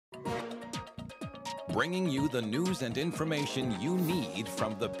bringing you the news and information you need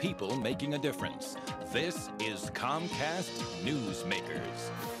from the people making a difference. This is Comcast Newsmakers.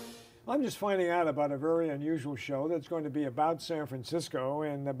 I'm just finding out about a very unusual show that's going to be about San Francisco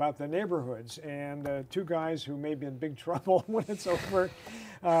and about the neighborhoods. And two guys who may be in big trouble when it's over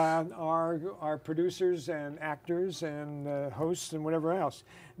are producers and actors and hosts and whatever else.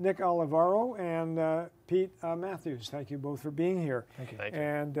 Nick Olivero and Pete Matthews. Thank you both for being here. Thank you. Thank you.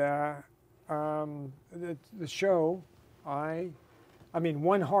 And the show, I mean,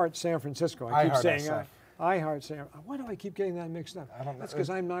 One Heart San Francisco. I keep saying I Heart San. Why do I keep getting that mixed up? I don't know. That's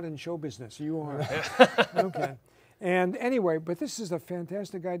because I'm not in show business. You are. Okay. And anyway, but this is a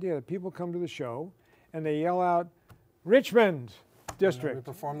fantastic idea that people come to the show and they yell out, Richmond District. And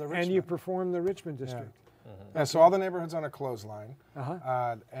we perform the Richmond. And you perform the Richmond District. Yeah. Yeah, so all the neighborhoods on a clothesline.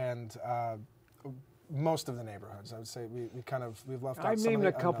 And most of the neighborhoods, I would say, we've left out I named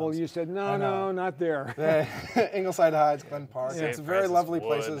a couple. unknowns. You said, no, not there. Ingleside Heights, Glen Park. Yeah. It's very lovely Wood.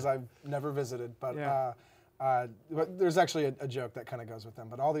 places I've never visited, but Yeah. but there's actually a joke that kind of goes with them.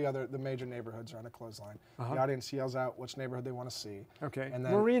 But all the major neighborhoods are on a clothesline. The audience yells out which neighborhood they want to see. Okay. And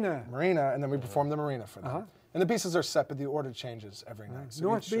then Marina, and then we perform the Marina for them. And the pieces are set, but the order changes every night. So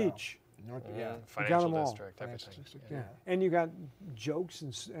North each show- Beach. Yeah. Financial them all. district, everything. Yeah. And you got jokes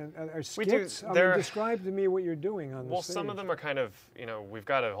and skits. We do. I mean, describe to me what you're doing on the Well, stage. some of them are kind of, we've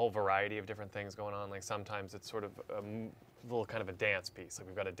got a whole variety of different things going on. Like sometimes it's sort of a little kind of a dance piece. Like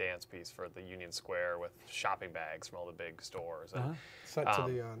we've got a dance piece for the Union Square with shopping bags from all the big stores. And, Set to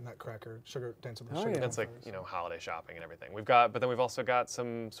the Nutcracker, Dance of the Sugar. It's like, holiday shopping and everything. But then we've also got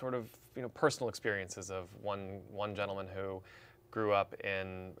some sort of, personal experiences of one gentleman who grew up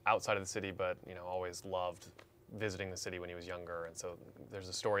outside of the city, but always loved visiting the city when he was younger, and so there's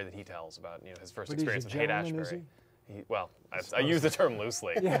a story that he tells about his first experience with Haight-Ashbury. I use the term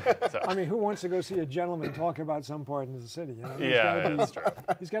loosely. Yeah. So. I mean, who wants to go see a gentleman talk about some part of the city? That's true.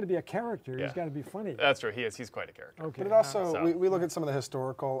 He's got to be a character. Yeah. He's got to be funny. That's true. He's quite a character. Okay. But it also, we look at some of the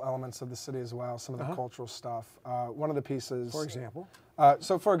historical elements of the city as well, some of the cultural stuff. One of the pieces. For example?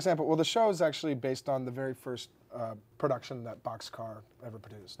 For example, the show is actually based on the very first production that Boxcar ever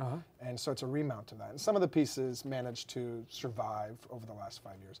produced. And so it's a remount of that. And some of the pieces managed to survive over the last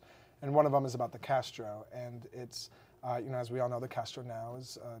 5 years. And one of them is about the Castro. And it's, as we all know, the Castro now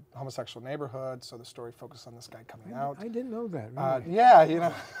is a homosexual neighborhood. So the story focused on this guy coming out. I didn't know that.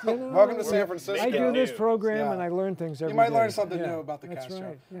 Really. Welcome to San Francisco. I do this program and I learn things every day. You might learn something new about the Castro.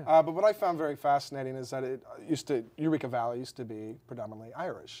 Right. Yeah. But what I found very fascinating is that Eureka Valley used to be predominantly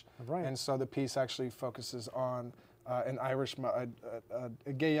Irish. Right. And so the piece actually focuses on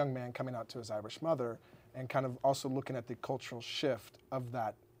a gay young man coming out to his Irish mother, and kind of also looking at the cultural shift of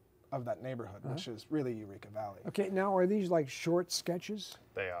that neighborhood, which is really Eureka Valley. Okay, now are these like short sketches?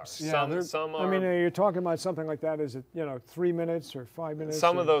 They are. Yeah, some are. I mean, you're talking about something like that. Is it 3 minutes or 5 minutes?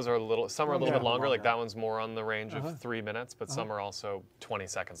 Some of those are a little bit longer. Like longer. that one's more on the range of 3 minutes, but some are also 20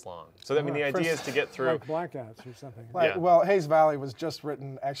 seconds long. So I mean, the idea is to get through. Like blackouts or something. Like, well, Hayes Valley was just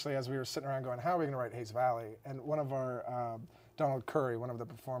written actually as we were sitting around going, how are we going to write Hayes Valley? And one of our, Donald Curry, one of the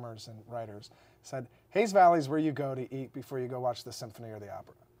performers and writers, said, Hayes Valley is where you go to eat before you go watch the symphony or the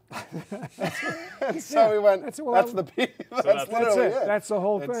opera. And so we went, that's the piece. That's literally it. That's the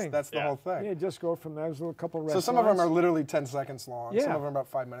whole thing. That's the whole thing. Yeah, just go from those little couple restaurants. So some of them are literally 10 seconds long. Yeah. Some of them are about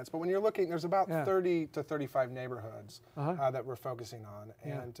 5 minutes. But when you're looking, there's about 30 to 35 neighborhoods that we're focusing on.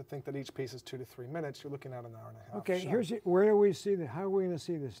 And to think that each piece is 2 to 3 minutes, you're looking at an hour and a half. Okay, where do we see this? How are we going to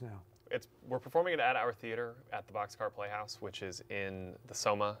see this now? We're performing it at our theater at the Boxcar Playhouse, which is in the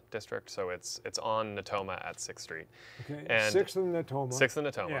Soma district. So it's on Natoma at 6th Street. Okay, and 6th and Natoma. 6th and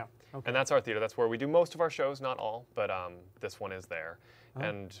Natoma. Yeah. Okay. And that's our theater. That's where we do most of our shows, not all, but this one is there.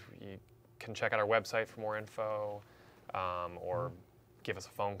 And you can check out our website for more info, or give us a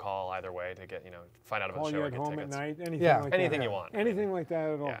phone call either way to get, find out about the show or get home tickets. At night, anything like anything that. you want. Anything like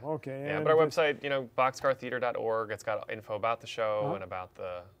that at all. Yeah. Okay. Yeah, but our website, boxcartheater.org, it's got info about the show and about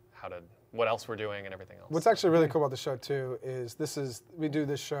what else we're doing and everything else. What's actually really cool about the show too is we do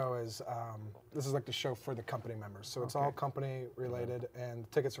this show as this is like the show for the company members. So it's all company related, and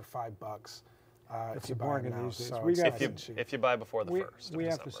tickets are $5. It's if you a buy bargain them now. these days. So We it's got nice and cheap. If you buy before the 1st We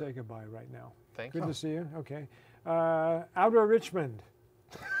of have to December. say goodbye right now. Thank Good you. to see you. Okay. Outer Richmond.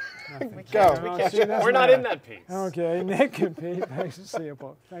 Go. We're not in that piece. Okay, Nick and Pete, thanks to see you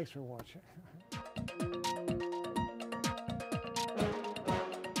both. Thanks for watching.